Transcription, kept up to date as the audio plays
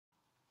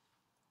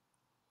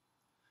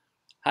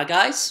Hi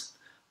guys,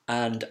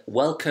 and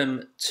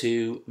welcome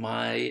to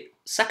my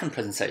second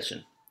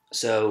presentation.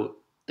 So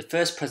the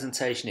first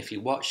presentation, if you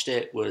watched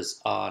it,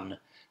 was on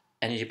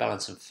energy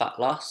balance and fat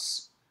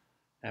loss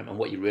and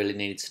what you really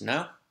needed to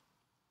know.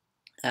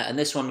 And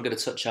this one I'm going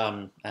to touch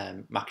on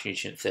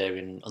macronutrient theory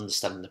and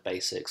understanding the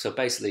basics. So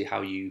basically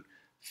how you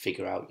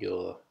figure out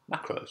your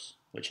macros,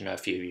 which I know a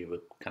few of you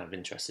were kind of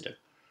interested in.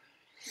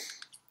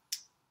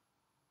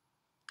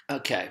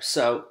 Okay,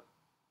 so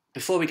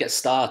before we get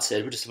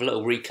started, we'll just have a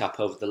little recap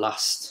over the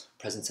last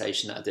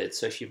presentation that I did.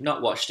 So if you've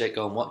not watched it,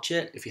 go and watch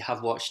it. If you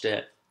have watched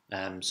it,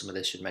 some of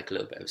this should make a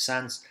little bit of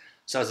sense.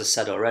 So as I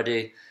said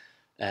already,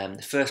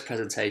 the first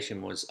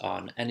presentation was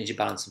on energy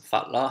balance and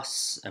fat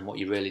loss and what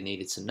you really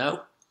needed to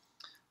know.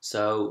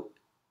 So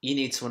you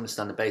need to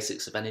understand the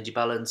basics of energy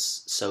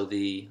balance. So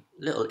the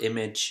little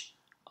image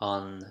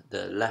on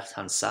the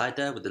left-hand side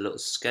there with the little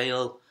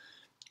scale,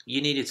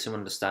 you needed to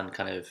understand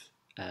kind of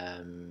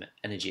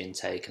energy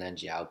intake and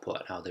energy output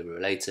and how they were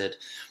related.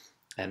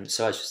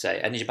 So as you say,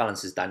 energy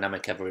balance is a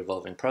dynamic,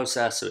 ever-evolving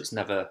process. So it's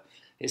never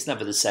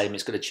the same.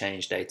 It's going to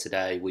change day to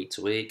day, week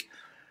to week.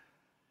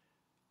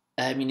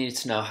 You need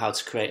to know how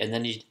to create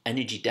an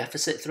energy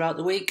deficit throughout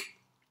the week.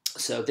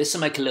 So this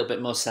will make a little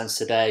bit more sense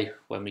today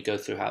when we go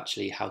through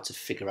actually how to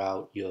figure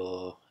out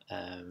your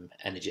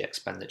energy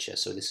expenditure.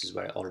 So this is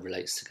where it all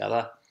relates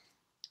together.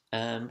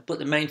 But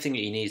the main thing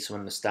that you need to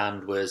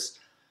understand was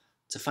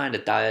to find a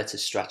diet, a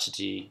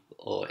strategy,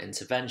 or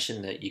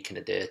intervention that you can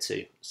adhere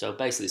to. So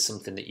basically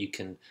something that you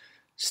can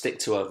stick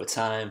to over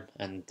time,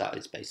 and that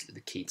is basically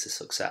the key to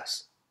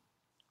success.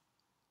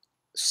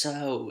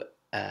 So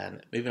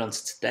moving on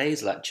to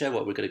today's lecture,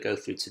 what we're going to go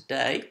through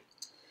today.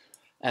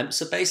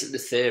 So basically the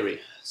theory.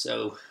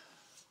 So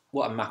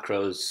what are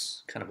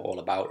macros kind of all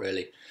about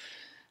really?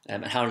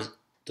 And how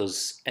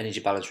does energy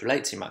balance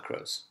relate to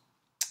macros?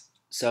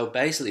 So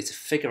basically to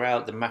figure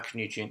out the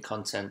macronutrient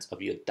content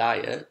of your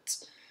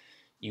diet,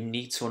 you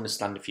need to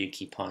understand a few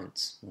key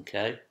points,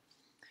 okay?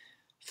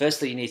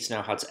 Firstly, you need to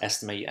know how to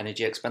estimate your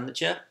energy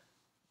expenditure.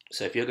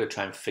 So if you're going to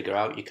try and figure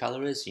out your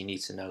calories, you need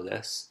to know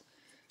this.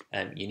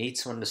 You need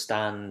to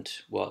understand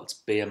what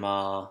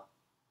BMR,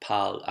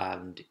 PAL,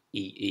 and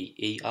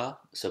EEE are.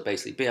 So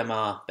basically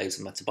BMR,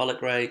 basal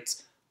metabolic rate,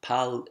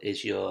 PAL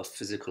is your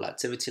physical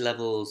activity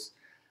levels,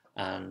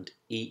 and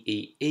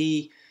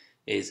EEE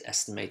is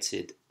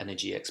estimated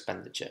energy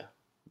expenditure.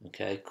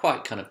 Okay,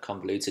 quite kind of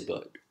convoluted,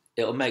 but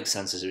it'll make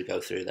sense as we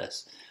go through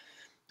this.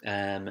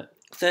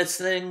 Third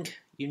thing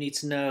you need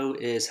to know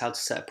is how to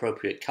set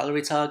appropriate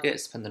calorie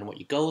targets depending on what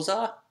your goals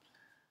are.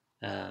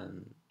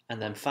 And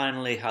then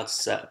finally, how to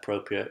set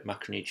appropriate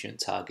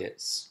macronutrient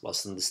targets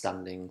whilst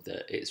understanding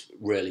that it's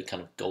really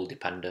kind of goal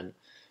dependent.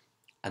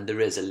 And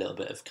there is a little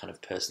bit of kind of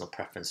personal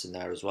preference in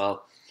there as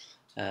well.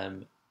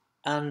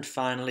 And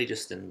finally,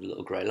 just in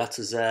little grey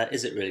letters there,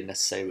 is it really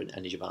necessary when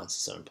energy balance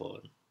is so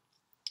important?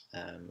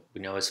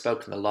 We know I've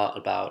spoken a lot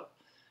about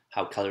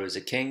how calories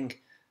are king,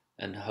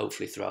 and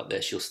hopefully throughout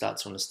this you'll start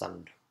to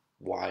understand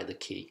why they're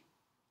key.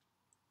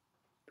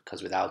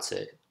 Because without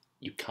it,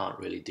 you can't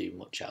really do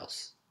much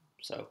else.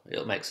 So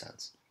it'll make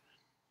sense.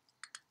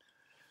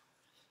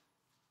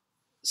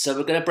 So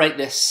we're going to break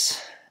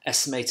this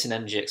estimating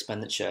energy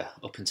expenditure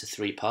up into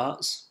three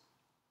parts.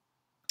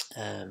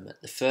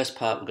 The first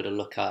part we're going to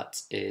look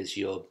at is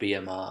your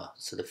BMR.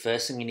 So the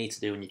first thing you need to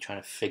do when you're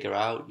trying to figure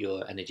out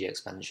your energy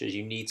expenditure is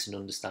you need to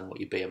understand what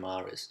your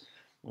BMR is.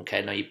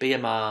 Okay, now your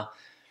BMR,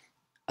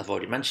 I've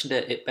already mentioned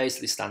it, it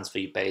basically stands for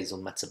your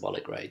basal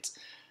metabolic rate.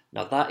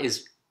 Now that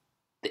is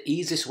the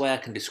easiest way I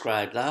can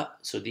describe that.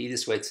 So the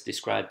easiest way to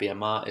describe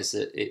BMR is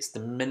that it's the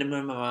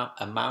minimum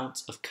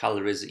amount of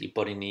calories that your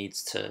body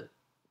needs to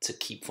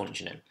keep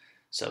functioning.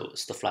 So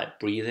stuff like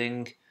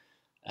breathing,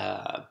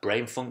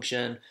 brain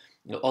function,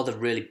 all the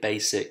really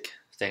basic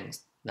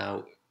things.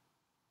 Now,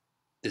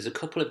 there's a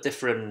couple of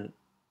different,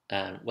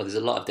 there's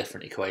a lot of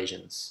different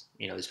equations.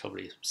 There's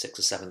probably 6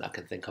 or 7 that I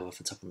can think of off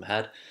the top of my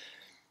head.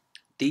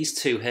 These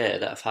two here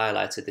that I've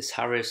highlighted, this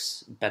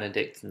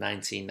Harris-Benedict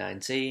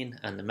 1919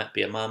 and the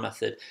MET-BMR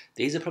method,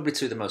 these are probably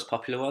two of the most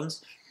popular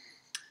ones.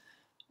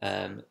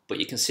 But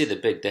you can see the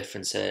big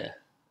difference here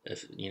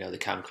of, the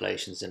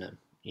calculations in them.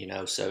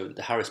 So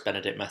the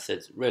Harris-Benedict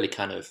method really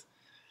kind of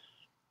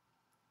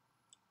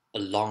a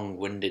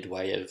long-winded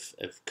way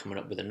of coming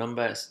up with a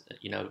number.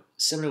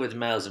 Similar with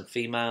males and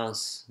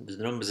females, the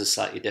numbers are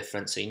slightly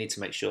different, so you need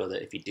to make sure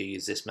that if you do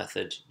use this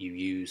method, you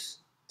use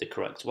the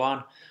correct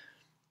one.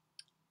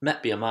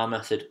 MET-BMR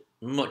method,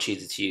 much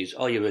easier to use.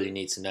 All you really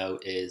need to know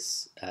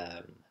is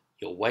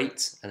your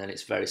weight, and then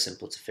it's very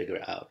simple to figure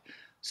it out.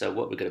 So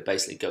what we're going to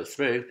basically go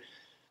through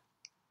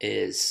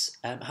is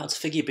how to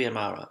figure your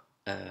BMR out.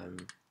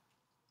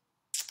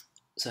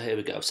 So here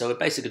we go. So we're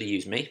basically going to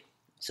use me.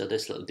 So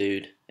this little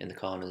dude in the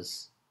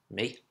corner's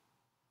me,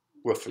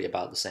 roughly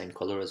about the same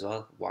colour as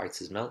well, white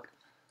as milk.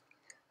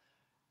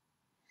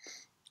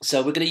 So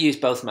we're going to use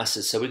both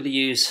methods. So we're going to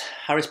use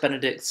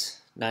Harris-Benedict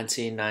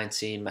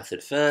 1919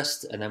 method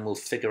first, and then we'll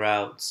figure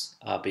out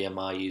our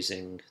BMR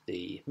using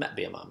the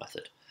MET-BMR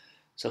method.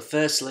 So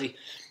firstly,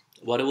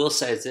 what I will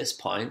say at this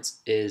point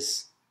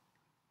is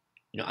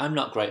I'm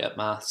not great at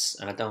maths,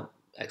 and I don't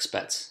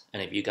expect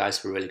any of you guys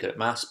to be really good at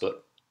maths,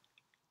 but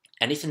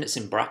anything that's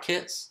in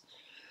brackets,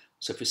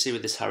 so if we see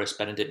with this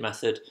Harris-Benedict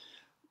method,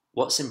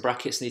 what's in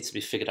brackets needs to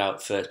be figured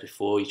out first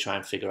before you try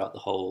and figure out the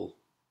whole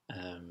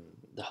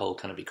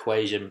kind of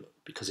equation,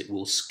 because it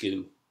will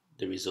skew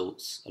the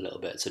results a little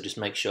bit. So just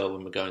make sure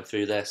when we're going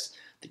through this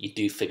that you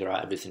do figure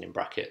out everything in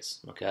brackets,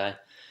 okay?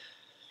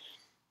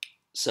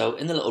 So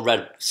in the little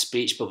red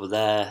speech bubble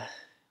there,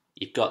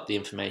 you've got the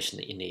information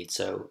that you need.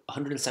 So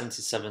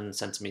 177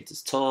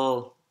 centimeters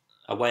tall,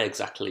 I weigh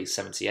exactly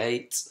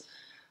 78,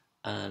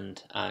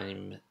 and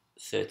I'm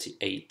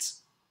 38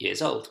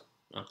 years old.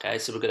 Okay,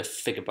 so we're going to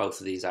figure both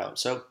of these out.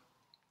 So,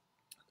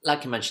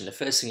 like I mentioned, the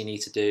first thing you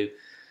need to do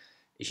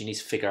is you need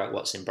to figure out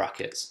what's in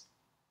brackets.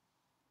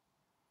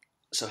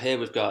 So here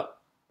we've got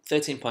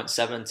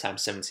 13.7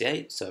 times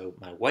 78, so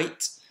my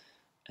weight.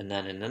 And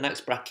then in the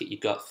next bracket, you've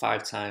got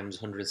 5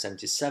 times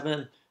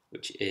 177,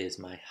 which is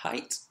my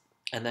height.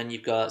 And then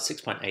you've got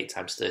 6.8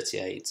 times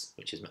 38,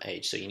 which is my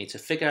age. So you need to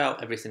figure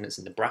out everything that's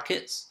in the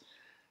brackets.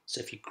 So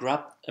if you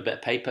grab a bit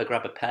of paper,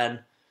 grab a pen,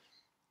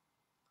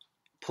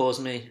 pause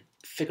me,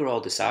 figure all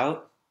this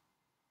out,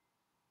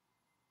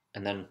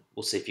 and then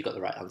we'll see if you got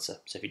the right answer.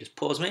 So if you just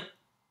pause me,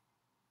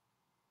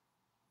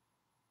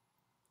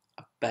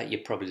 I bet you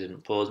probably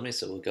didn't pause me,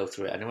 so we'll go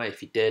through it anyway.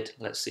 If you did,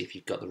 let's see if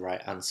you've got the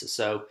right answer.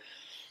 So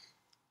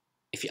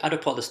if you add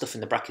up all the stuff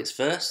in the brackets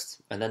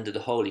first and then do the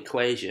whole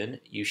equation,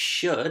 you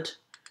should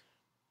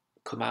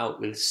come out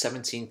with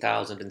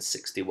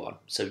 17,061.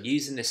 So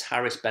using this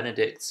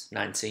Harris-Benedict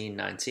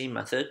 1919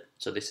 method,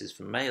 so this is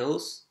for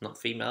males, not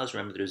females.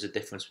 Remember, there is a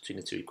difference between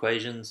the two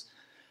equations.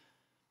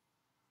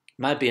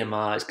 My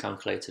BMR is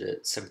calculated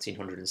at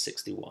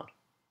 1761.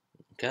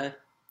 Okay,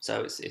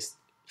 so it's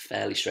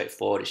fairly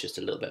straightforward. It's just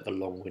a little bit of a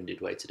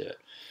long-winded way to do it.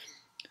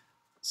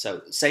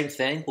 So same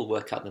thing, we'll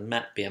work out the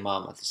MET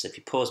BMR method. So if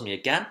you pause me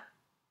again,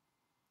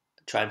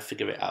 try and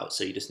figure it out.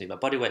 So you just need my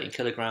body weight in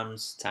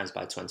kilograms times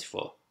by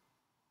 24.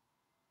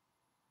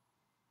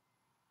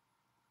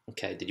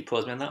 Okay, did you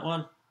pause me on that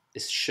one?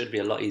 This should be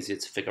a lot easier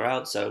to figure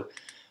out. So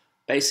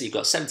basically you've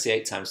got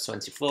 78 times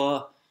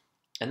 24,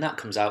 and that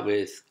comes out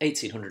with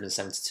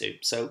 1872.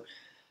 So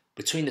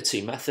between the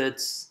two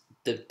methods,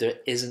 there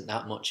isn't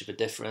that much of a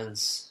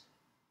difference.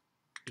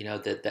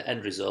 The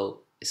end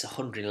result is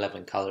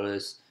 111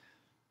 calories,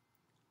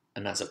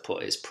 and as I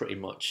put, it's pretty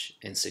much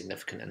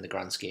insignificant in the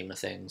grand scheme of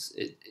things.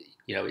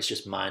 It's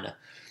just minor.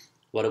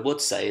 What I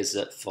would say is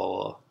that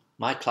for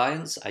my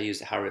clients, I use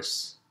the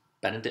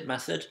Harris-Benedict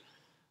method,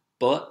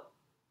 but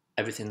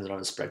everything's on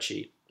a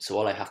spreadsheet. So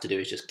all I have to do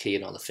is just key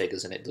in all the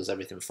figures and it does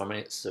everything for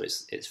me. So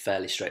it's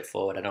fairly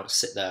straightforward. I don't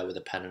sit there with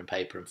a pen and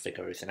paper and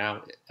figure everything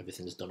out.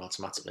 Everything's done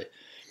automatically.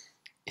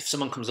 If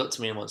someone comes up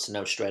to me and wants to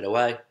know straight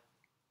away,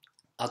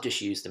 I'll just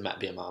use the MET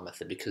BMR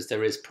method, because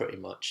there is pretty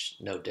much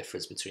no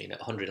difference between it.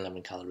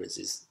 111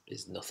 calories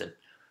is nothing.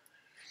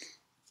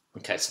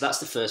 Okay, so that's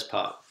the first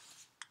part.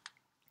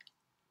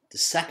 The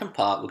second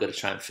part we're going to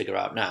try and figure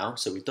out now.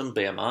 So we've done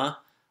BMR.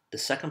 The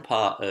second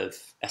part of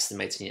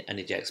estimating your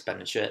energy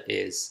expenditure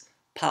is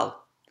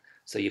PAL,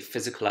 so your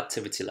physical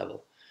activity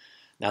level.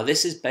 Now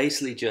this is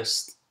basically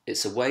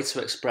it's a way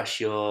to express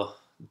your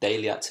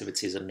daily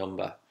activity as a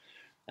number.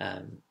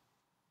 And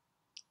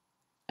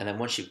then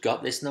once you've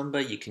got this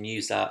number, you can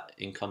use that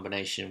in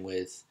combination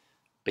with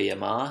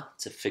BMR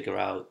to figure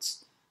out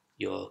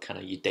your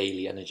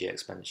daily energy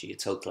expenditure, your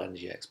total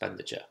energy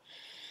expenditure.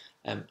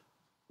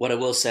 What I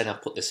will say, and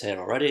I've put this here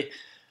already,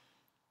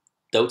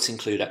 don't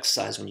include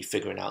exercise when you're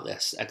figuring out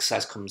this.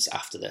 Exercise comes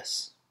after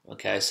this.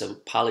 Okay, so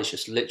PAL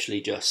is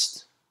literally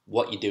just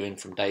what you're doing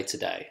from day to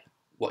day.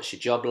 What's your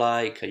job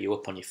like? Are you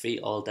up on your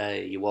feet all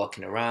day? Are you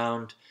walking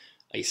around?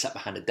 Are you sat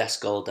behind a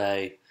desk all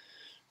day?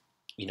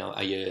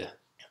 Are you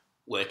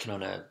working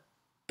on a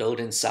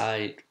building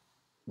site,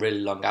 really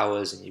long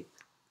hours, and you're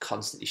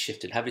constantly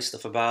shifting heavy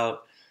stuff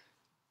about?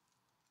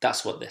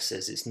 That's what this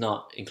is. It's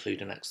not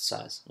including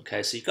exercise.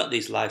 Okay, so you've got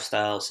these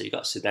lifestyles. So you've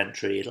got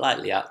sedentary,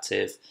 lightly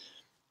active,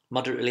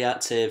 moderately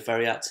active,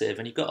 very active,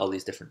 and you've got all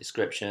these different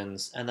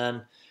descriptions, and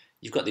then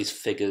you've got these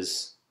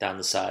figures down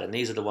the side, and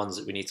these are the ones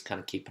that we need to kind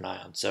of keep an eye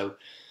on. So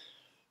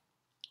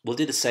we'll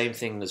do the same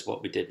thing as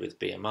what we did with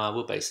BMR.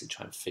 We'll basically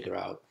try and figure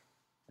out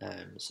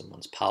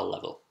someone's PAL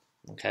level.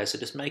 Okay, so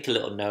just make a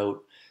little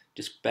note,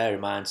 just bear in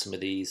mind some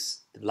of these,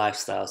 the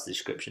lifestyles, the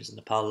descriptions, and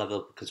the PAL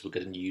level, because we're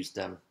going to use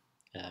them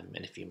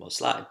in a few more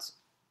slides.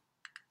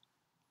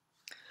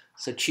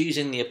 So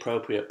choosing the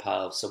appropriate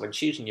PAL. So when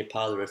choosing your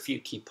PAL, there are a few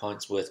key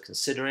points worth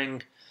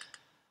considering.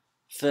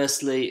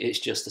 Firstly, it's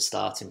just a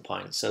starting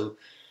point. So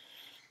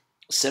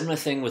similar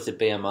thing with the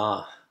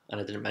BMR,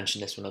 and I didn't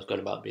mention this when I was going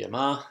about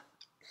BMR.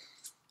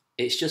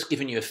 It's just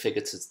giving you a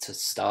figure to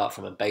start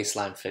from, a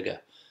baseline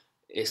figure.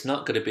 It's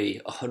not going to be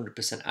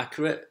 100%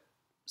 accurate,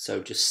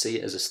 so just see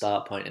it as a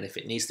start point, and if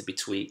it needs to be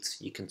tweaked,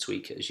 you can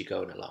tweak it as you're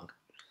going along.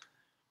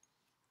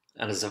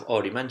 And as I've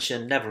already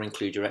mentioned, never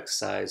include your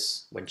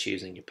exercise when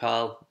choosing your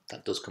PAL.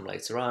 That does come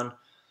later on.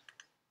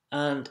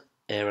 And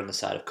err on the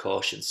side of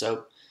caution.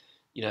 So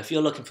You know, if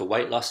you're looking for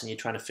weight loss and you're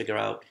trying to figure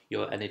out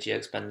your energy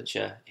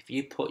expenditure, if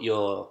you put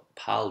your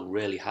PAL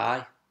really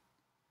high,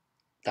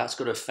 that's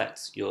going to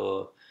affect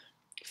your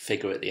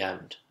figure at the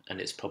end,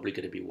 and it's probably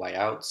going to be way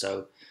out.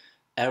 So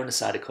err on the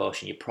side of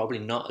caution. You're probably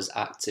not as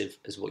active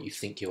as what you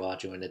think you are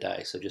during the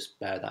day, so just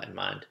bear that in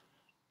mind.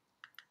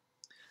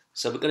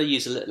 So we're going to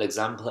use a little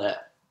example here,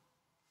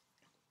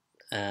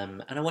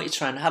 and I want you to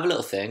try and have a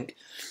little think,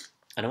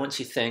 and I want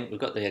you to think, we've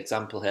got the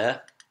example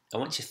here, I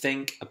want you to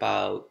think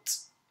about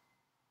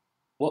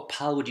what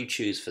PAL would you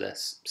choose for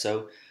this.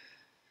 So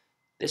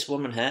this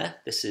woman here,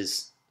 this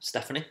is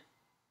Stephanie,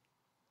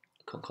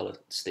 I couldn't call her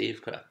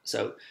Steve, could I?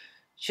 So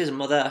she's a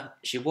mother.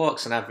 She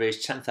walks on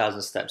average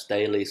 10,000 steps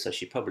daily, so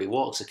she probably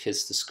walks her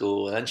kids to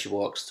school and then she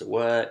walks to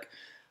work.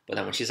 But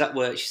then when she's at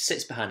work, she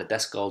sits behind a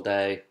desk all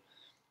day.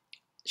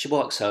 She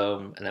walks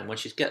home, and then when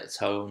she gets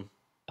home,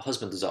 her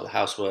husband does all the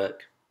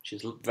housework.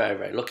 She's very,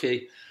 very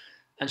lucky,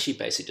 and she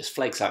basically just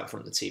flakes out in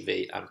front of the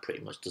TV and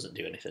pretty much doesn't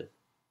do anything.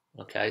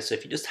 Okay, so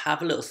if you just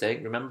have a little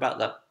think, remember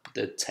about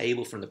the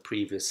table from the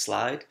previous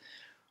slide,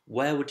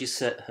 where would you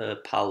set her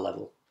PAL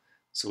level?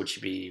 So would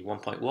she be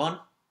 1.1?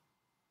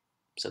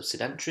 So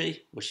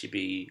sedentary? Would she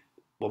be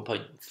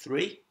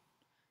 1.3?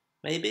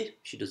 Maybe?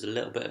 She does a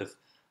little bit of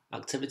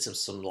activity,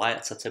 some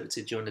light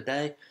activity during the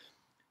day.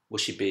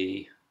 Would she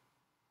be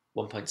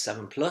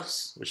 1.7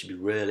 plus? Would she be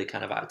really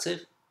kind of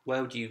active?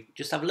 Where would you,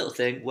 just have a little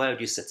thing, where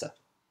would you sit her?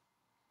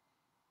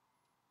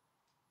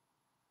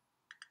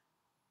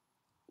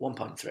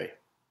 1.3.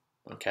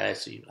 Okay,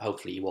 so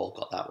hopefully you all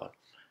got that one.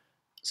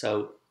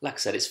 So, like I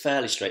said, it's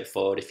fairly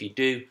straightforward. If you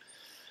do,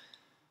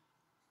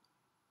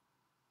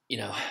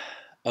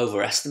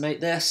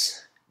 overestimate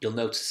this, you'll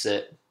notice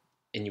it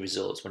in your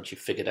results once you've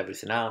figured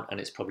everything out,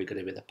 and it's probably going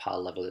to be the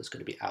PAL level that's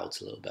going to be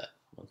out a little bit.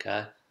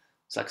 Okay,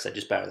 so like I said,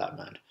 just bear that in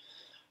mind.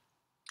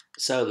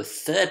 So the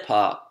third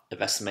part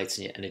of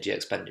estimating your energy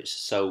expenditure.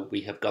 So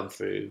we have gone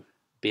through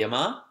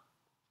BMR,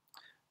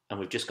 and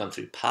we've just gone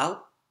through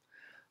PAL.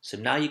 So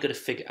now you've got to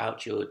figure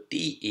out your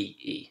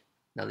DEE.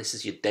 Now this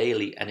is your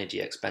daily energy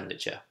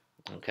expenditure,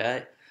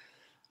 okay?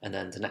 And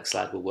then the next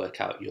slide will work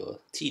out your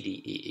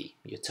TDEE,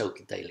 your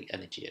total daily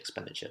energy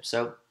expenditure.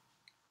 So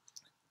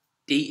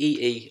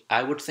DEE,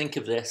 I would think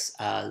of this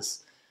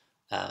as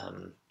a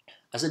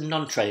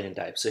non-training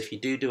day. So if you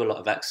do a lot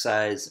of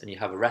exercise and you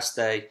have a rest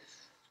day,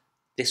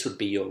 this would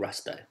be your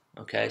rest day,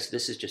 okay? So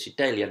this is just your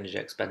daily energy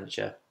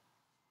expenditure.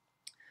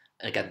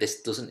 And again,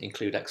 this doesn't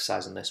include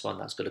exercise in this one.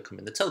 That's going to come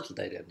in the total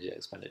daily energy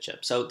expenditure.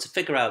 So to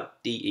figure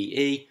out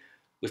DEE,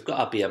 we've got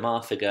our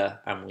BMR figure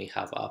and we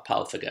have our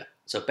PAL figure.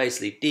 So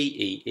basically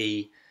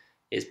DEE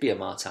is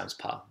BMR times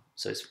PAL.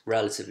 So it's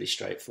relatively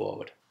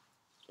straightforward.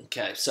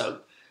 Okay,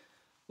 so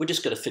we're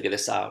just going to figure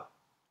this out.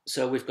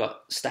 So we've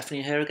got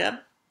Stephanie here again,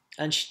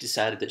 and she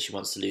decided that she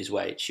wants to lose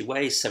weight. She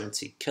weighs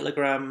 70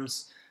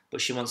 kilograms,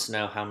 but she wants to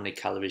know how many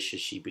calories should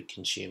she be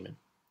consuming.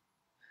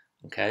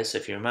 Okay, so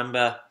if you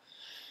remember,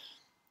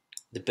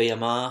 the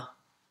BMR,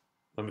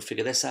 when we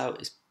figure this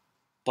out, is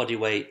body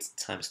weight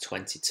times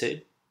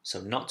 22.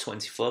 So not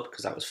 24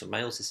 because that was for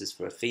males, this is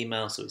for a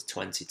female, so it's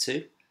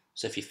 22.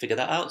 So if you figure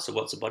that out, so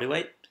what's her body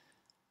weight?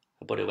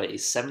 Her body weight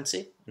is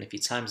 70, and if you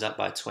times that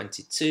by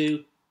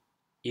 22,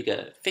 you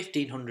get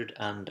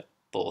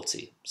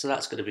 1,540. So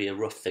that's going to be a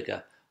rough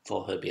figure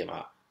for her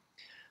BMR.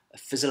 A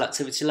physical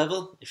activity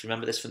level, if you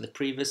remember this from the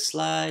previous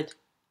slide,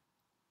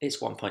 it's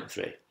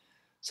 1.3.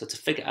 So to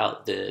figure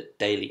out the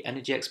daily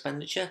energy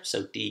expenditure,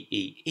 so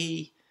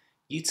DEE,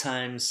 you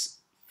times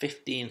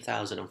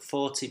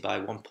 15,040 by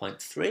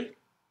 1.3.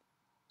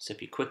 So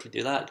if you quickly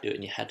do that, do it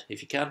in your head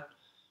if you can,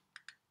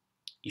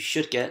 you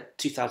should get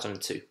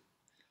 2002.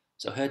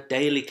 So her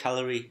daily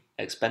calorie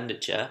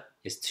expenditure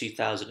is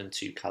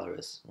 2002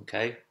 calories,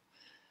 okay?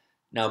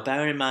 Now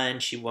bear in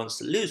mind she wants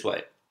to lose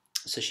weight,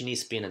 so she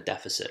needs to be in a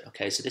deficit,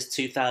 okay? So this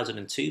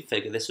 2002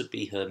 figure, this would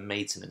be her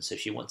maintenance. So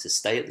if she wants to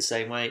stay at the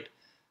same weight,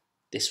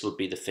 this would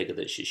be the figure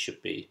that she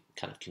should be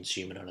kind of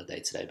consuming on a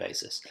day-to-day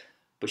basis.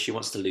 But she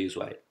wants to lose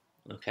weight,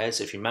 okay?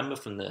 So if you remember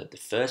from the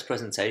first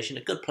presentation,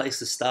 a good place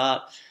to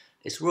start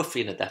is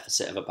roughly in a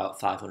deficit of about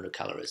 500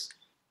 calories.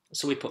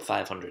 So we put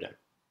 500 in.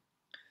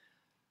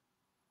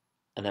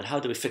 And then how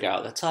do we figure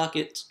out the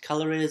target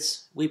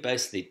calories? We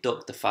basically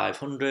deduct the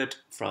 500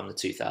 from the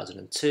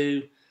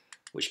 2002,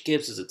 which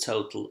gives us a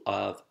total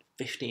of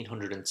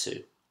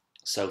 1,502.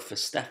 So for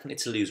Stephanie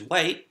to lose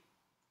weight,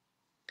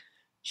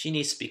 she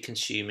needs to be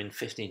consuming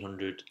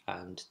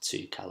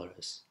 1,502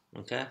 calories.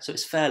 Okay, so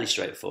it's fairly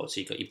straightforward. So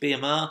you've got your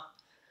BMR,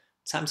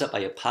 times that by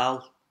your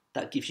PAL,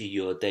 that gives you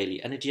your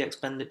daily energy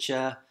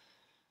expenditure.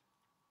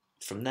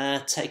 From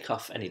there, take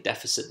off any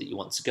deficit that you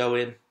want to go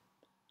in,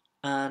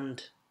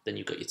 and then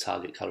you've got your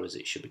target calories that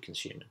you should be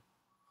consuming.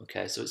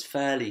 Okay, so it's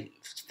fairly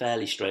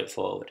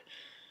straightforward.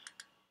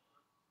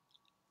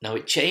 Now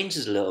it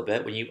changes a little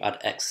bit when you add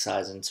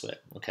exercise into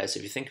it. Okay, so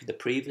if you think of the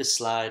previous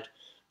slide,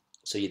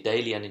 so your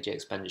daily energy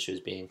expenditure is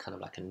being kind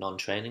of like a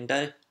non-training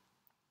day.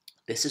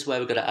 This is where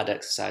we're going to add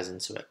exercise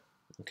into it.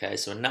 Okay,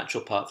 so a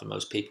natural part for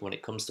most people when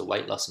it comes to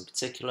weight loss in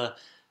particular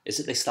is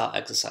that they start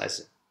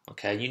exercising.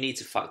 Okay, you need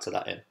to factor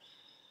that in.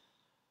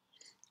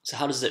 So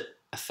how does it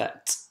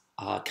affect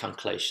our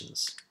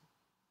calculations?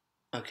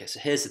 Okay, so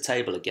here's the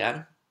table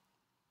again,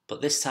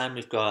 but this time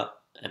we've got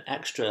an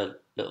extra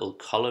little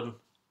column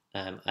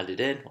added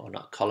in, or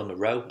not column, a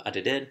row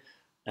added in,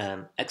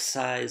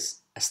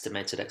 exercise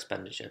estimated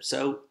expenditure.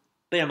 So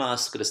BMR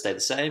is going to stay the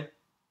same,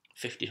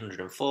 50,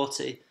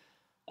 140.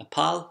 A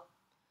PAL,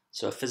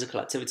 so a physical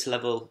activity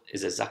level,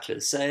 is exactly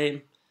the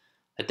same.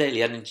 A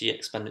daily energy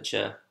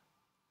expenditure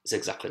is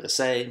exactly the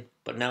same,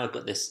 but now I've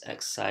got this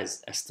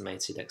exercise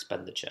estimated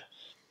expenditure.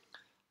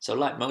 So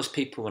like most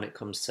people when it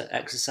comes to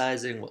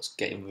exercising, what's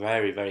getting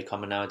very, very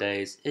common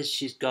nowadays is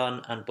she's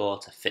gone and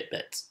bought a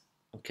Fitbit,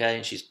 okay,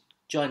 and she's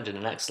joined in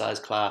an exercise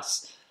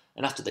class,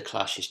 and after the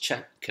class she's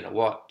checking a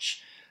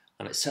watch,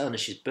 and it's telling her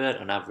she's burnt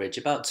on average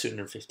about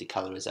 250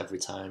 calories every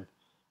time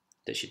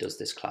that she does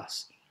this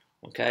class.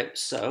 Okay,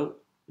 so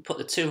we put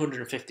the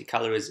 250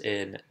 calories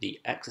in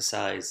the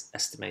exercise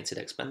estimated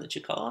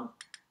expenditure column.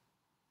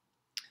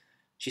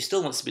 She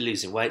still wants to be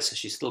losing weight, so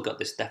she's still got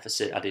this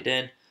deficit added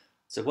in.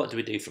 So what do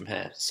we do from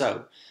here?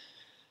 So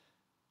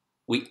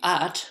we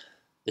add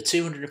the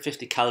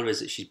 250 calories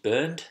that she's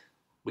burned,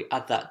 we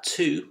add that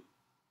to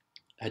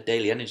her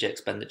daily energy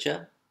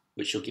expenditure,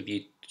 which will give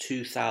you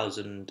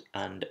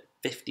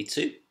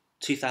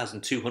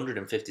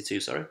 2,252,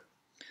 sorry.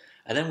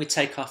 And then we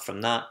take off from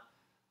that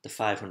the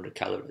 500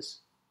 calories,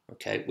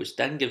 okay, which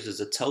then gives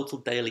us a total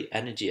daily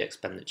energy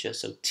expenditure,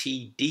 so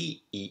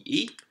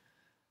TDEE,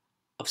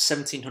 of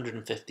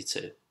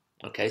 1,752.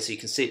 Okay, so you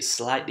can see it's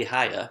slightly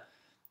higher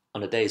on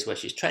the days where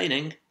she's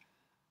training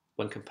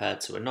when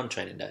compared to her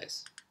non-training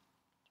days.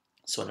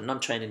 So on her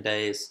non-training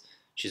days,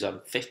 she's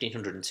on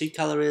 1,502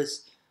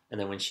 calories, and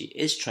then when she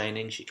is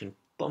training, she can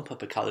bump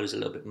up her calories a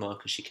little bit more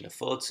because she can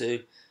afford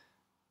to,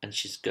 and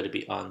she's got to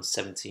be on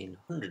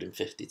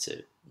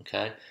 1,752.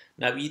 Okay.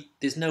 Now,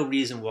 there's no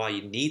reason why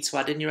you need to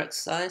add in your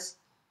exercise.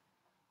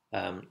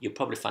 You'll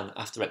probably find that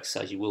after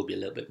exercise you will be a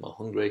little bit more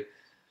hungry.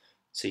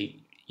 So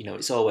you know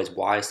it's always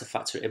wise to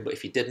factor it in. But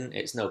if you didn't,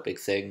 it's no big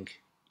thing.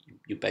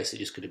 You're basically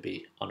just going to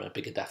be on a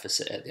bigger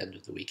deficit at the end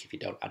of the week if you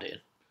don't add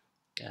it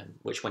in.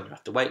 Which, when you're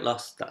after weight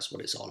loss, that's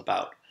what it's all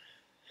about.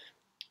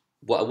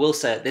 What I will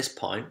say at this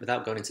point,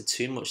 without going into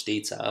too much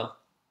detail,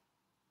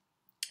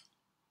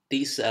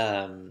 these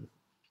kind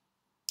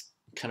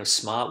of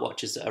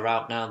smartwatches that are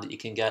out now that you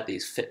can get,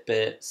 these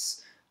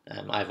Fitbits,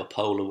 I have a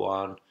Polar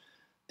one,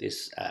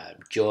 this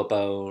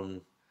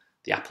Jawbone,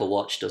 the Apple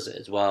Watch does it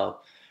as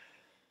well.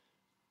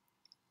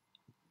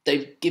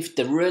 They're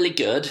really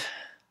good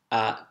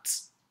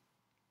at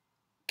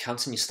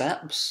counting your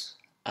steps,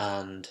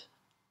 and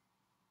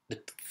they're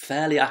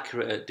fairly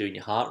accurate at doing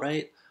your heart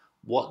rate.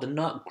 What they're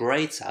not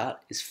great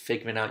at is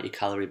figuring out your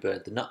calorie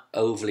burn. They're not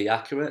overly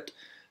accurate.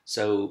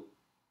 So,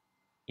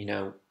 you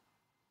know,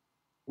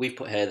 we've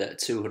put here that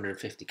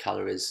 250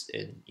 calories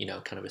in, you know,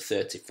 kind of a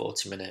 30,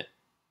 40 minute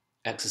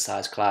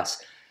exercise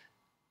class.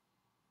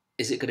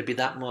 Is it going to be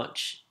that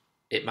much?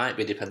 It might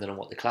be, depending on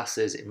what the class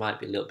is. It might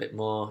be a little bit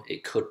more.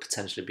 It could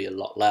potentially be a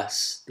lot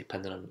less,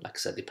 depending on, like I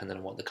said, depending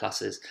on what the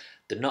class is.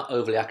 They're not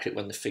overly accurate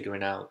when they're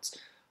figuring out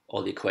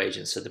all the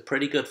equations. So they're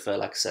pretty good for,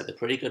 like I said, they're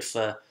pretty good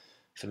for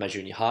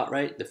measuring your heart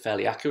rate. They're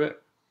fairly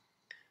accurate.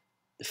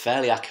 They're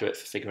fairly accurate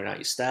for figuring out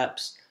your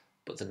steps,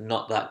 but they're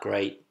not that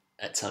great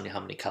at telling you how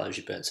many calories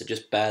you burn. So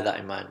just bear that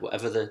in mind.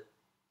 Whatever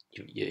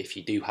if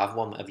you do have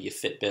one, whatever your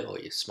Fitbit or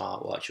your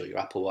smartwatch or your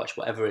Apple Watch,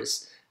 whatever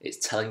it's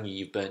telling you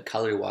you've burnt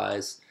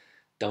calorie-wise,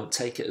 don't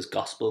take it as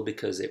gospel,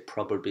 because it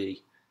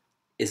probably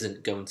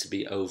isn't going to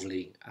be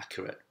overly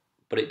accurate.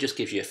 But it just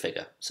gives you a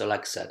figure. So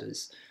like I said,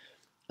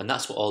 and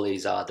that's what all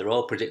these are. They're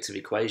all predictive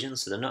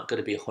equations, so they're not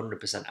going to be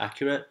 100%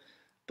 accurate,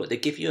 but they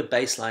give you a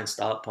baseline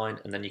start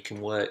point, and then you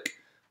can work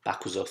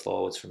backwards or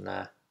forwards from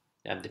there,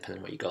 depending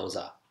on what your goals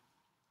are.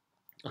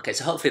 Okay,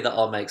 so hopefully that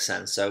all makes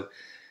sense. So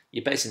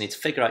you basically need to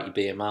figure out your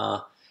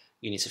BMR,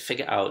 you need to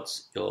figure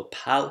out your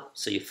PAL,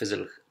 so your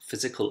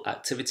physical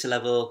activity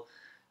level,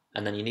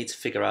 and then you need to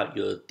figure out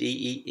your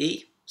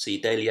DEE, so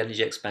your daily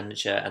energy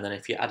expenditure, and then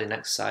if you're adding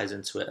exercise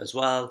into it as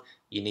well,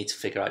 you need to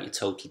figure out your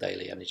total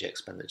daily energy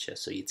expenditure,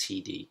 so your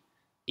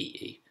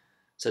TDEE.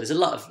 So there's a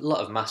lot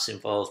of maths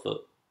involved,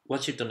 but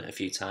once you've done it a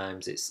few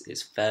times,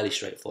 it's fairly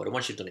straightforward. And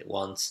once you've done it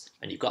once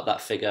and you've got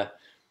that figure,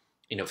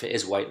 you know, if it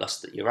is weight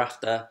loss that you're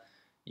after,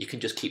 you can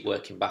just keep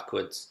working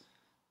backwards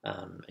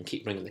and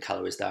keep bringing the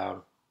calories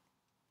down,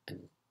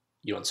 and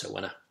you're onto a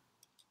winner.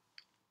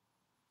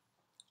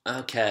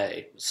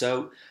 Okay,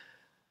 so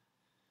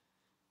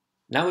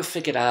now we've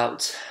figured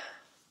out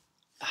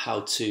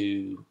how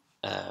to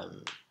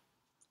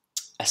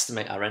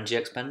estimate our energy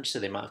expenditure,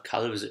 the amount of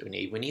calories that we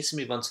need to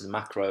move on to the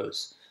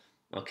macros.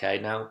 Okay,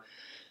 now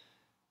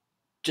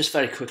just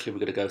very quickly we're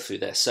going to go through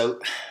this.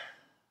 So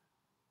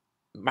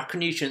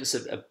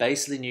macronutrients are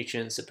basically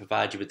nutrients that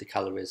provide you with the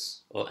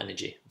calories or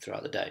energy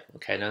throughout the day.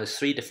 Okay, now there's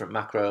 3 different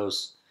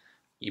macros.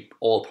 You're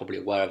all probably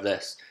aware of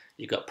this.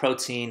 You've got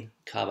protein,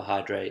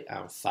 carbohydrate,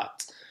 and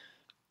fat.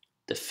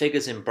 The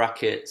figures in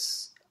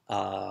brackets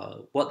are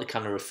what they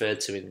kind of referred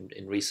to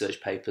in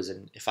research papers,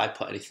 and if I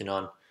put anything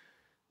on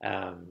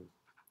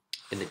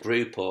in the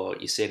group, or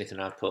you see anything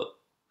I put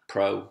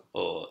pro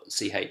or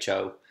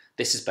CHO.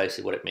 This is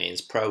basically what it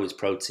means. Pro is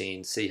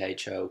protein,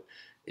 CHO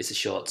is a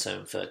short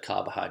term for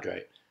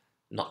carbohydrate,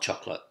 not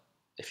chocolate.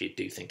 If you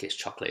do think it's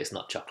chocolate, it's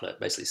not chocolate.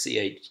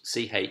 Basically,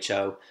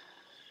 CHO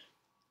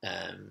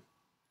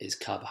is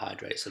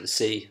carbohydrate. So the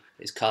C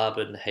is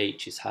carbon, the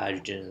H is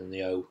hydrogen, and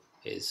the O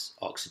is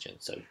oxygen.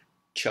 So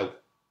CHO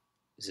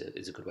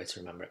is a good way to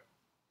remember it.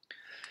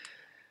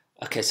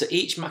 Okay, so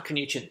each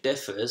macronutrient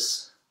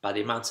differs by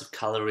the amount of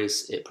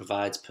calories it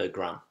provides per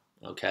gram.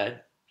 Okay,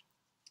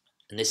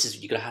 and this is,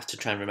 you're going to have to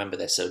try and remember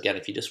this. So again,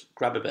 if you just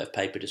grab a bit of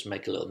paper, just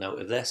make a little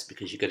note of this,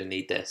 because you're going to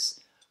need this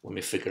when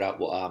we figure out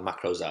what our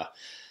macros are.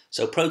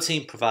 So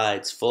protein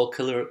provides 4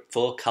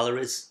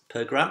 calories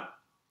per gram.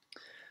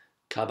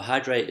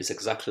 Carbohydrate is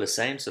exactly the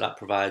same, so that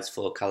provides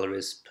 4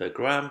 calories per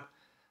gram.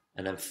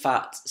 And then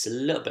fat is a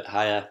little bit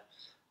higher,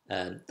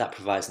 and that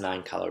provides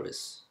 9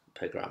 calories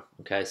per gram.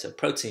 Okay, so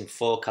protein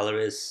 4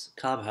 calories,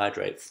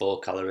 carbohydrate 4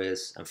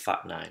 calories, and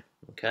fat 9.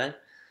 Okay.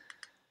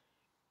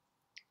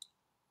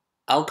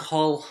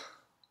 Alcohol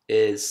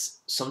is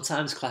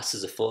sometimes classed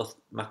as a 4th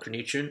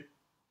macronutrient,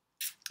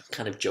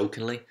 kind of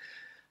jokingly.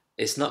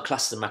 It's not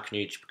classed as a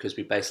macronutrient because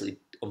we basically,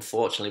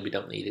 unfortunately, we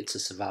don't need it to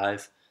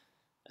survive.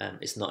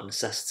 It's not a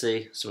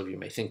necessity. Some of you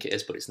may think it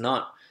is, but it's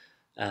not.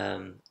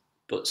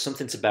 But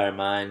something to bear in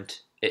mind,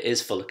 it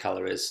is full of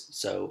calories.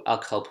 So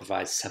alcohol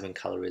provides 7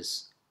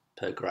 calories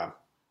per gram.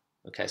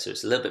 Okay, so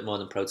it's a little bit more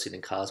than protein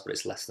and carbs, but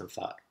it's less than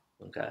fat.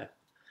 Okay,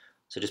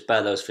 so just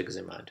bear those figures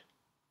in mind.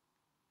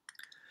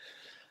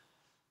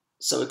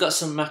 So we've got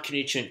some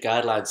macronutrient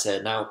guidelines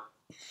here. Now,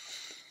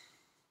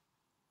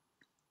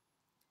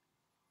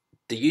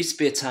 there used to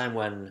be a time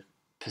when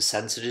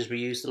percentages were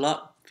used a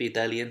lot for your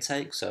daily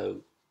intake.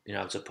 So, you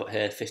know, to put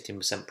here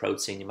 15%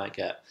 protein, you might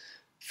get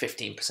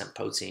 15%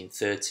 protein,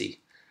 30%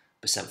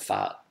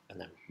 fat, and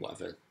then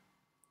whatever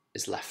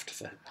is left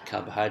for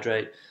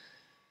carbohydrate.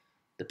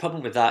 The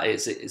problem with that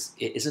is it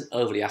isn't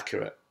overly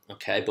accurate,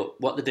 okay? But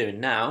what they're doing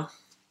now,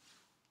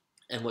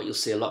 and what you'll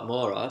see a lot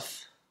more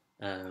of,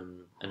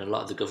 and a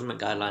lot of the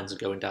government guidelines are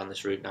going down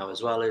this route now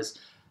as well, is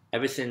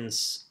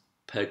everything's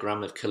per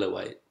gram of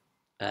kilogram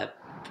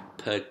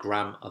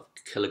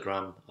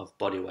of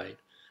body weight.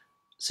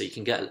 So you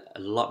can get a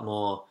lot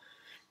more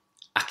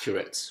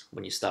accurate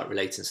when you start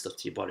relating stuff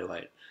to your body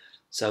weight.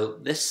 So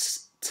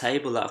this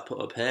table that I've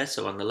put up here,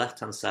 so on the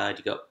left hand side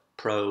you've got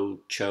pro,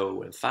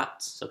 CHO and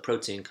fat, so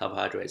protein,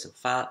 carbohydrates and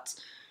fat.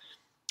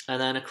 And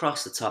then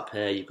across the top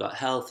here you've got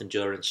health,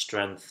 endurance,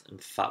 strength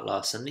and fat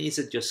loss. And these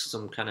are just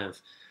some kind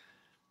of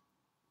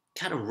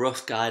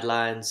rough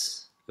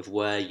guidelines of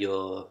where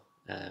your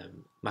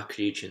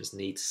macronutrients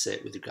need to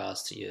sit with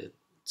regards to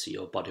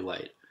your body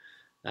weight.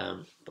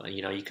 But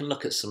you know, you can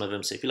look at some of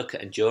them. So if you look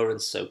at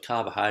endurance, so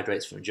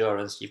carbohydrates for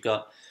endurance, you've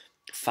got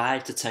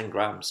 5 to 10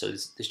 grams. So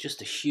there's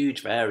just a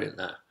huge variant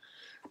there.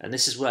 And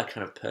this is where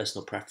kind of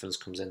personal preference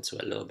comes into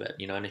it a little bit,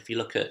 you know. And if you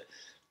look at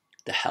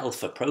the health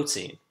for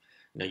protein,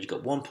 you know, you've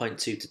got 1.2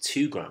 to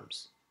 2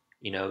 grams.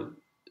 You know,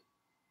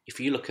 if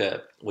you look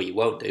at, well, you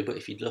won't do, but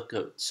if you look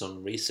at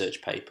some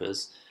research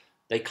papers,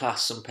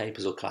 some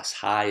papers will class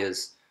high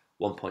as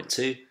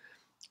 1.2,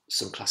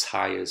 some class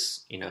high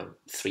as, you know,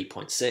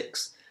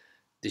 3.6.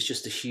 There's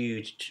just a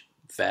huge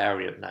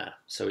variant there.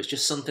 So it's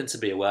just something to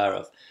be aware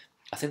of.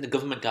 I think the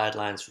government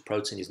guidelines for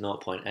protein is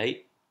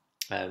 0.8.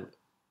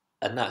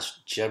 And that's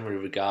generally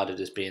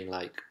regarded as being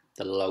like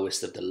the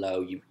lowest of the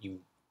low. You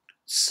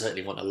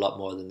certainly want a lot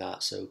more than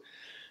that. So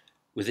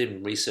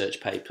within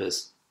research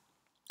papers,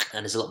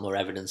 and there's a lot more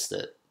evidence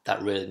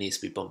that really needs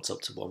to be bumped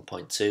up to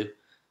 1.2.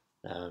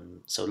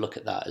 So look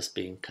at that as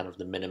being kind of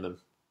the minimum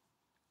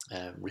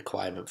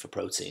requirement for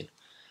protein.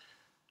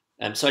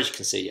 So as you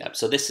can see, yeah.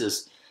 So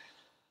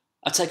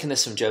I've taken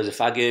this from Joseph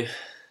Agu,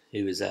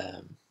 who is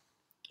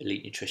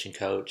elite nutrition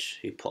coach,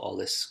 who put all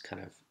this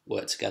kind of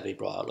work together. He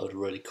brought out a load of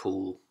really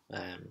cool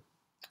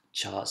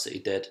charts that he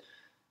did.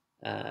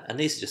 And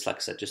these are just, like I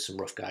said, just some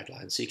rough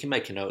guidelines. So you can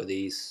make a note of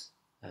these.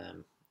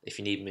 If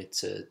you need me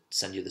to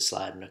send you the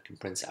slide and I can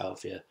print it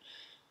out for you,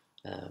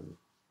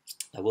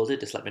 I will do,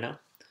 just let me know.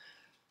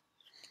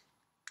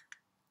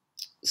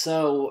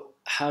 So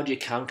how do you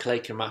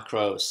calculate your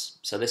macros?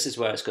 So this is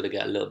where it's going to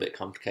get a little bit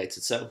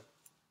complicated. So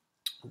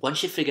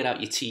once you've figured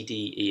out your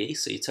TDEE,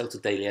 so your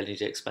total daily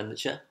energy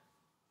expenditure,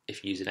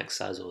 if you're using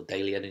exercise or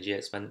daily energy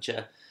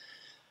expenditure,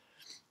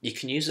 you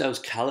can use those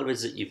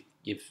calories that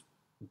you've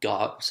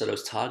got, so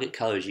those target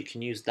calories, you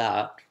can use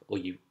that, or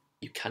you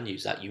can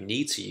use that, you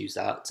need to use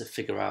that to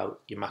figure out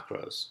your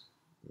macros,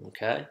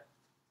 okay?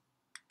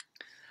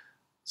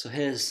 So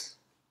here's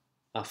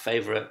our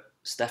favourite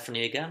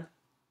Stephanie again.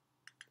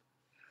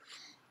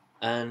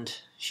 And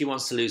she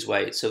wants to lose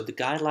weight. So the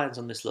guidelines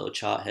on this little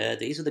chart here,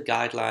 these are the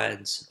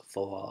guidelines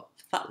for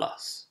fat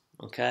loss,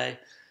 okay?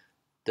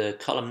 The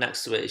column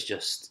next to it is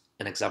just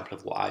an example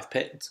of what I've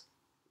picked.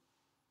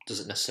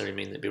 Doesn't necessarily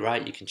mean that'd be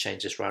right. You can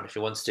change this around if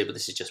you want to, but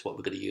this is just what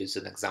we're going to use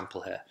as an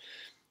example here.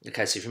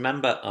 Okay, so if you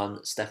remember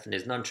on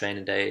Stephanie's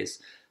non-training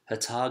days, her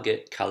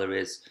target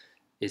calories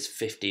is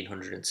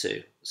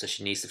 1,502. So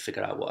she needs to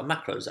figure out what her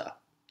macros are,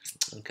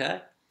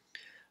 okay?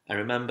 And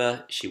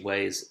remember, she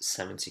weighs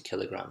 70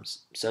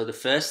 kilograms. So the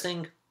first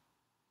thing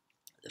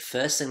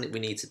that we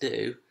need to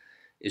do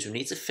is we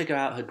need to figure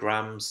out her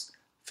grams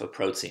for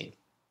protein.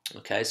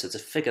 Okay, so to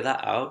figure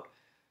that out,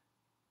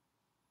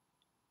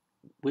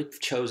 we've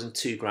chosen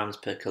 2 grams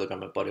per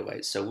kilogram of body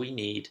weight. So we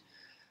need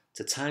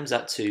to times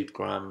that 2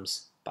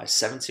 grams by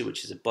 70,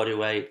 which is a body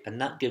weight,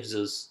 and that gives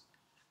us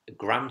a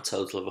gram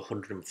total of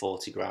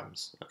 140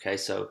 grams. Okay,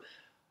 so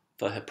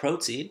for her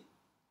protein,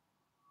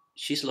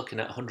 she's looking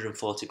at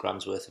 140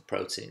 grams worth of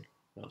protein.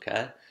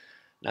 Okay,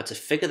 now to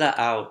figure that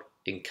out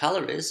in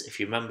calories, if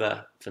you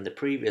remember from the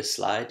previous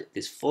slide,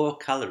 there's 4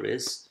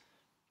 calories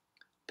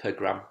per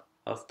gram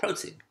of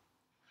protein.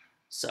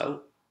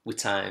 So we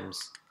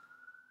times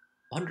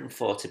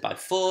 140 by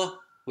 4,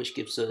 which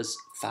gives us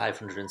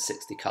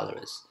 560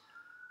 calories.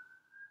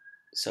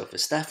 So for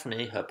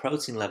Stephanie, her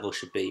protein level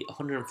should be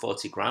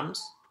 140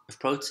 grams of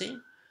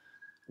protein,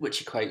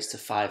 which equates to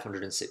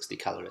 560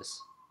 calories.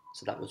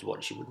 So that was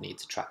what she would need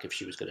to track if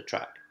she was going to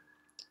track.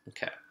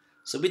 Okay,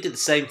 so we did the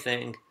same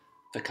thing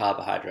for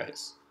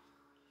carbohydrates.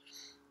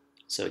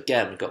 So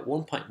again, we've got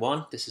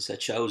 1.1. This is her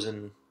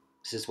chosen,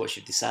 this is what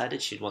she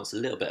decided. She wants a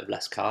little bit of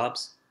less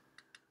carbs.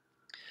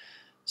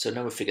 So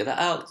now we figure that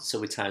out. So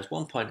we times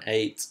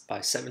 1.8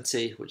 by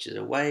 70, which is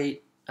her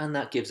weight, and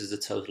that gives us a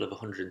total of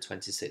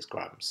 126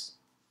 grams.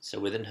 So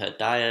within her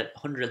diet,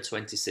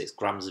 126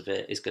 grams of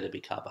it is going to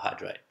be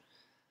carbohydrate.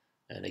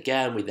 And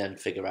again, we then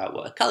figure out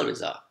what her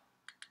calories are.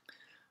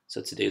 So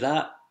to do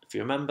that, if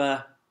you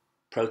remember,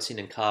 protein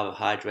and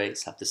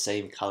carbohydrates have the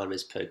same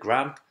calories per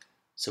gram.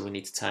 So we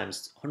need to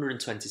times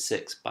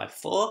 126 by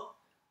 4,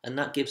 and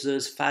that gives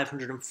us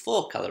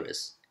 504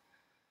 calories.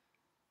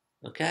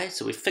 Okay,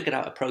 so we figured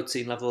out a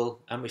protein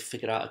level and we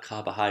figured out a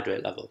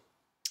carbohydrate level.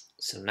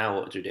 So now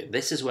what do we do?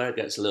 This is where it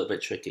gets a little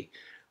bit tricky.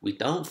 We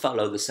don't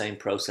follow the same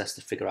process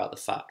to figure out the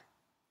fat.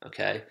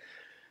 Okay,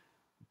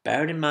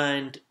 bearing in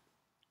mind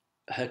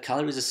her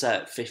calories are set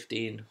at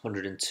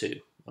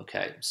 1502.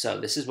 Okay, so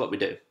this is what we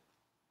do.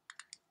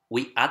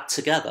 We add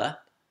together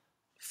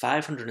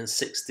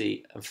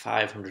 560 and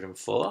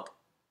 504.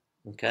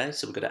 Okay,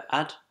 so we're going to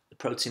add the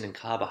protein and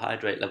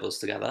carbohydrate levels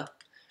together,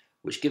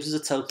 which gives us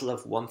a total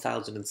of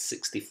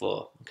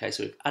 1064. Okay,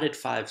 so we've added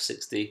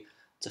 560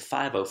 to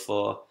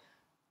 504.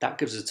 That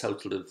gives us a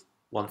total of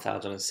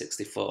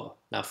 1064.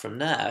 Now from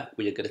there,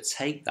 we are going to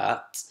take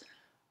that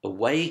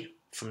away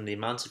from the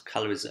amount of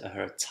calories that are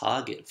her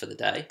target for the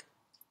day,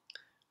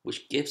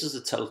 which gives us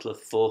a total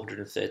of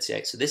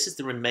 438. So this is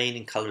the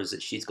remaining calories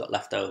that she's got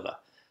left over.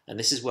 And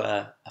this is where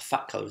her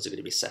fat calories are going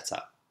to be set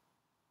at.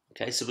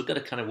 Okay, so we've got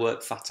to kind of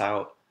work fat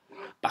out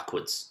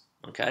backwards.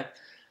 Okay,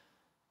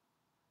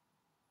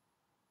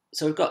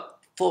 so we've got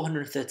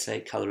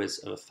 438 calories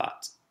of a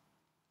fat.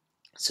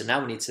 So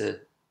now we need to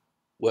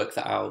work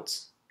that out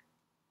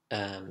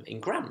in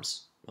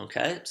grams.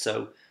 Okay,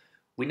 so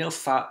we know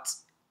fat,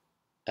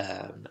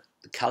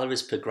 the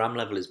calories per gram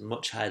level is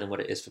much higher than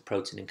what it is for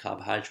protein and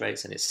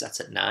carbohydrates, and it's set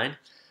at 9.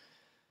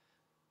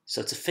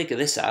 So to figure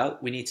this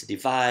out, we need to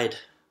divide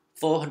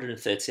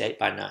 438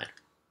 by 9,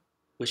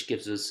 which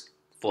gives us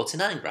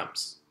 49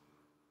 grams.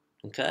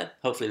 Okay,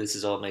 hopefully this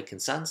is all making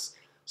sense.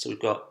 So we've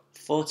got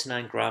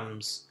 49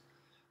 grams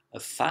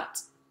of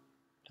fat,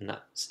 and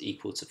that's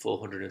equal to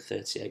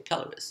 438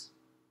 calories.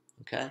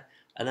 Okay,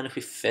 and then if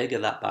we figure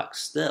that back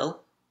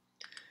still,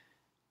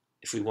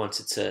 if we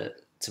wanted to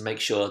make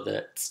sure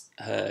that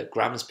her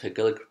grams per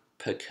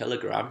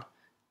kilogram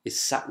is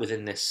sat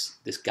within this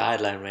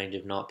guideline range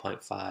of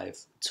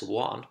 0.5 to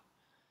 1,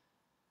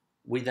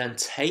 we then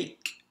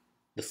take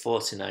the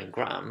 49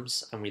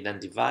 grams and we then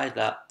divide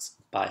that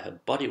by her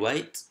body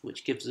weight,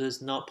 which gives us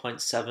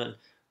 0.7,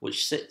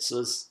 which sits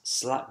us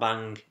slap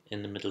bang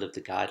in the middle of the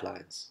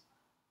guidelines.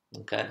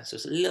 Okay, so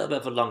it's a little bit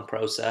of a long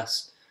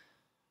process,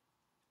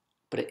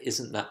 but it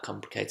isn't that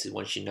complicated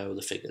once you know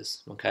the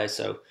figures. Okay,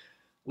 so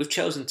we've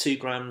chosen 2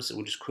 grams,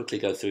 we'll just quickly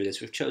go through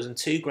this. We've chosen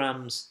 2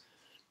 grams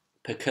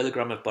per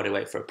kilogram of body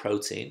weight for a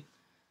protein.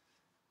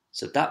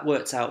 So that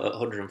works out at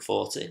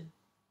 140.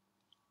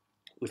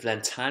 We've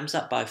then times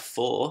that by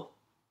 4,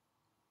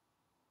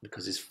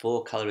 because it's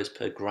 4 calories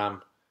per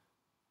gram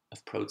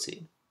of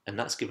protein, and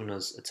that's given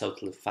us a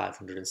total of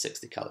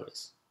 560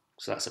 calories.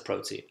 So that's a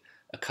protein.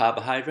 A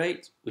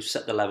carbohydrate, we've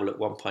set the level at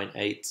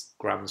 1.8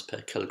 grams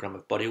per kilogram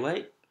of body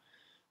weight.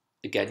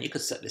 Again, you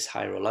could set this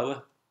higher or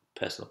lower,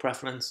 personal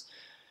preference.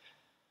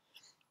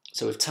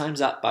 So we've times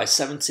that by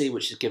 70,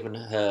 which has given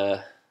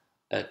her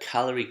a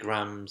calorie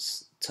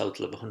grams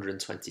total of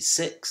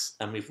 126,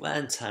 and we've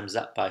then times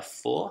that by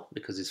 4,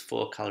 because it's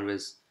 4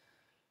 calories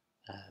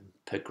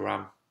per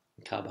gram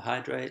in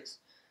carbohydrates,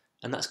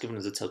 and that's given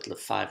us a total of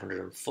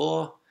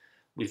 504.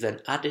 We've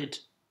then added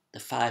the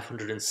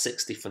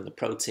 560 from the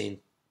protein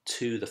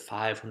to the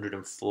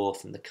 504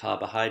 from the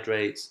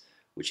carbohydrates,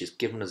 which has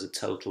given us a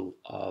total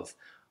of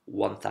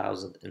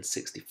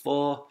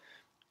 1064.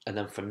 And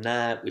then from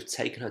there, we've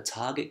taken her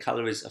target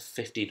calories of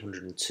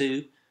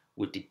 1502.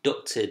 We've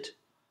deducted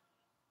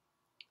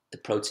the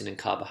protein and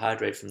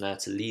carbohydrate from there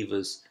to leave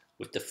us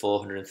with the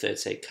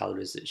 438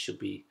 calories that she'll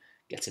be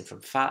getting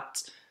from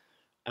fat.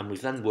 And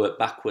we've then worked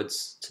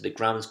backwards to the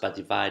grams by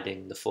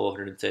dividing the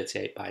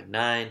 438 by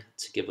 9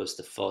 to give us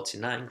the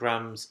 49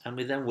 grams. And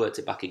we then worked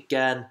it back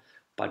again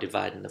by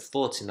dividing the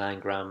 49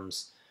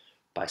 grams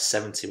by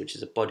 70, which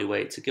is a body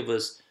weight, to give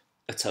us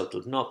a total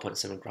of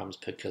 0.7 grams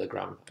per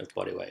kilogram of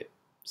body weight.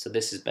 So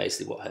this is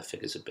basically what her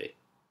figures would be.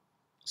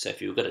 So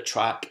if you were going to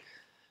track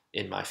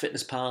in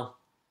MyFitnessPal,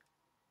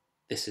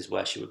 this is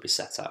where she would be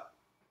set at.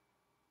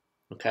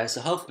 Okay,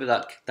 so hopefully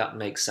that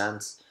makes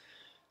sense.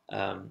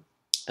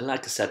 And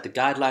like I said, the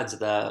guidelines are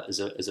there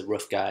as a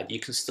rough guide. You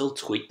can still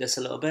tweak this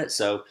a little bit.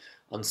 So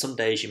on some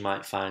days you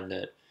might find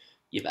that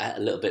you've ate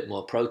a little bit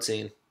more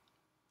protein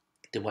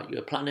than what you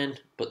were planning,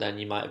 but then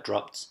you might have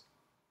dropped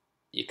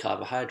your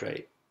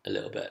carbohydrate a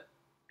little bit.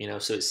 You know,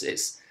 so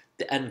it's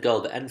the end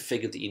goal, the end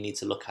figure that you need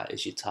to look at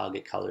is your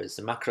target calories.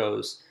 The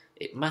macros,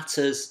 it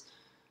matters,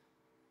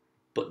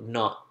 but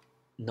not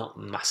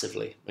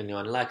massively. You know,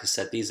 and like I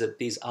said, these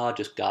are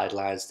just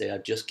guidelines. They are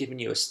just giving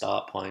you a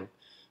start point.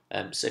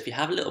 So if you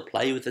have a little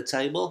play with the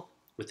table,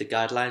 with the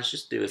guidelines,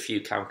 just do a few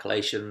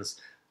calculations,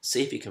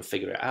 see if you can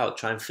figure it out.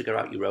 Try and figure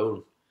out your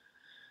own.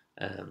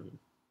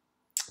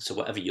 So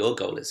whatever your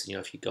goal is, you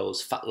know, if your goal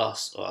is fat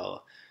loss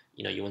or,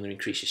 you know, you want to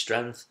increase your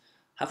strength,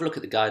 have a look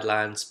at the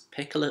guidelines,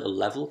 pick a little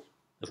level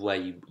of where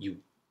you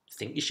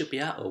think you should be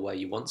at or where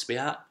you want to be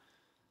at,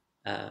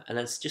 and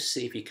then just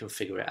see if you can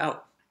figure it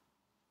out.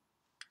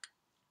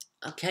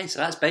 Okay, so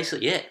that's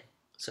basically it.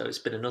 So it's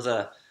been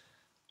another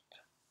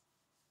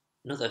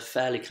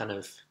fairly kind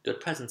of good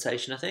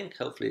presentation, I think.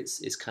 Hopefully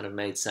it's kind of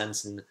made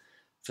sense, and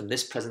from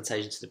this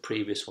presentation to the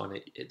previous one,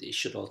 it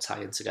should all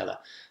tie in together.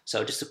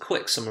 So just a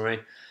quick summary.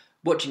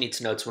 What do you need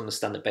to know to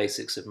understand the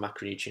basics of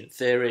macronutrient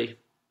theory?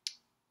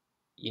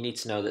 You need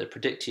to know that the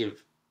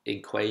predictive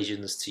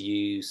equations to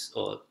use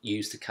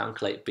to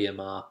calculate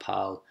BMR,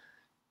 PAL,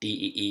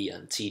 DEE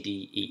and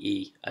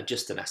TDEE are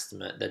just an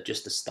estimate. They're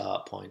just a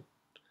start point.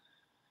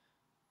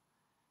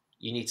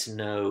 You need to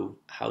know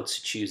how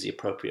to choose the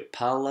appropriate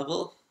PAL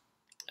level.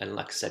 And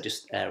like I said,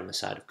 just err on the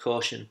side of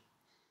caution.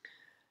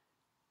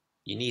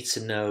 You need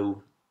to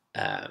know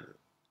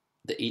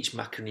that each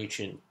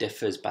macronutrient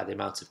differs by the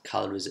amount of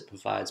calories it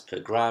provides per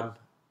gram.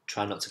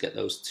 Try not to get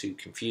those too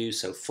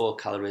confused. So 4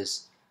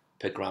 calories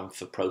per gram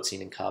for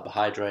protein and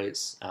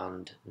carbohydrates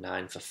and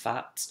 9 for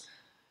fat.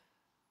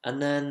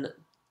 And then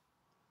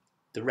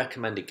the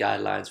recommended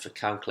guidelines for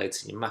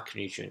calculating your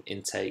macronutrient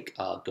intake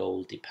are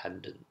goal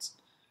dependent.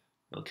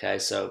 Okay,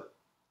 so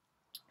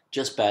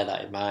just bear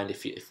that in mind.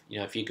 If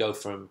you go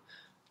from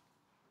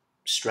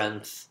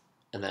strength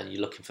and then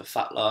you're looking for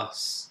fat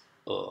loss,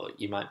 or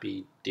you might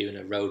be doing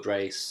a road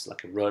race,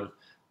 like a run,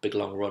 big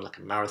long run, like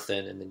a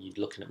marathon, and then you're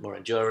looking at more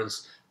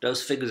endurance,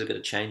 those figures are going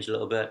to change a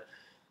little bit.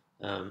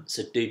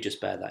 So do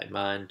just bear that in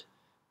mind.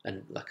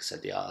 And like I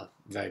said, they are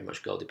very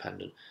much goal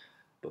dependent.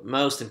 But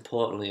most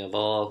importantly of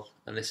all,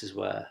 and this is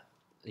where,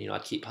 you know, I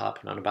keep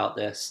harping on about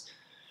this,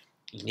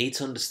 you need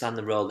to understand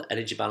the role that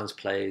energy balance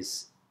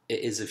plays. It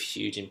is of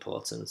huge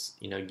importance.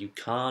 You know, you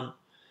can't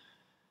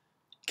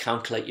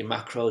calculate your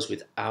macros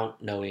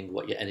without knowing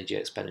what your energy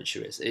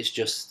expenditure is.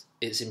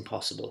 It's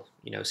impossible.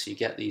 You know, so you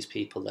get these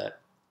people that,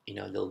 you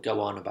know, they'll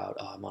go on about,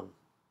 oh, I'm on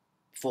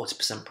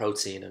 40%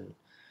 protein and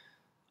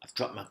I've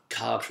dropped my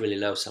carbs really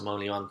low, so I'm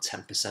only on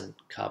 10%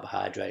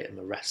 carbohydrate and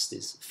the rest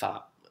is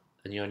fat.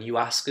 And, you know, and you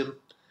ask them,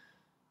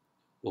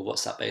 well,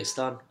 what's that based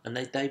on? And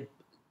they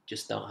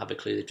just don't have a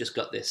clue. They've just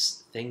got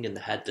this thing in the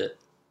head that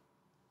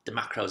the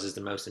macros is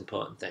the most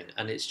important thing.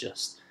 And it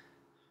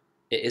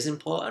is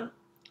important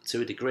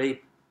to a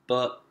degree,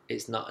 but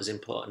it's not as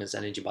important as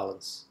energy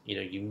balance. You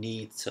know, you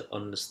need to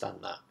understand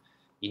that.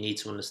 You need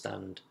to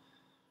understand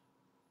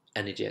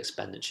energy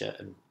expenditure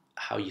and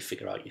how you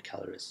figure out your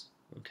calories.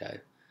 Okay,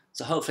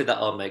 so hopefully that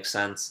all makes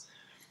sense.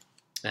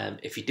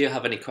 If you do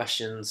have any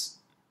questions,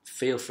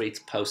 feel free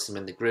to post them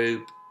in the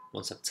group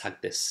once I've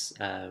tagged this,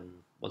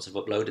 once I've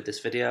uploaded this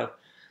video.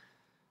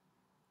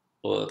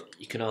 Or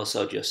you can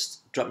also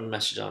just drop me a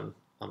message on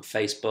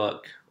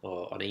Facebook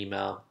or on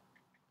email.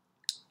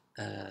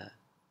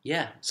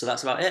 Yeah, so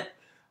that's about it.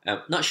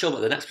 Not sure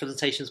what the next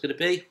presentation is going to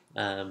be.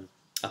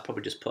 I'll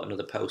probably just put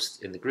another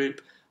post in the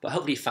group. But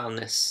hopefully you found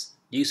this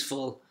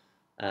useful,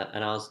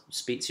 and I'll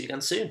speak to you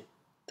again soon.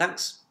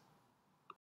 Thanks.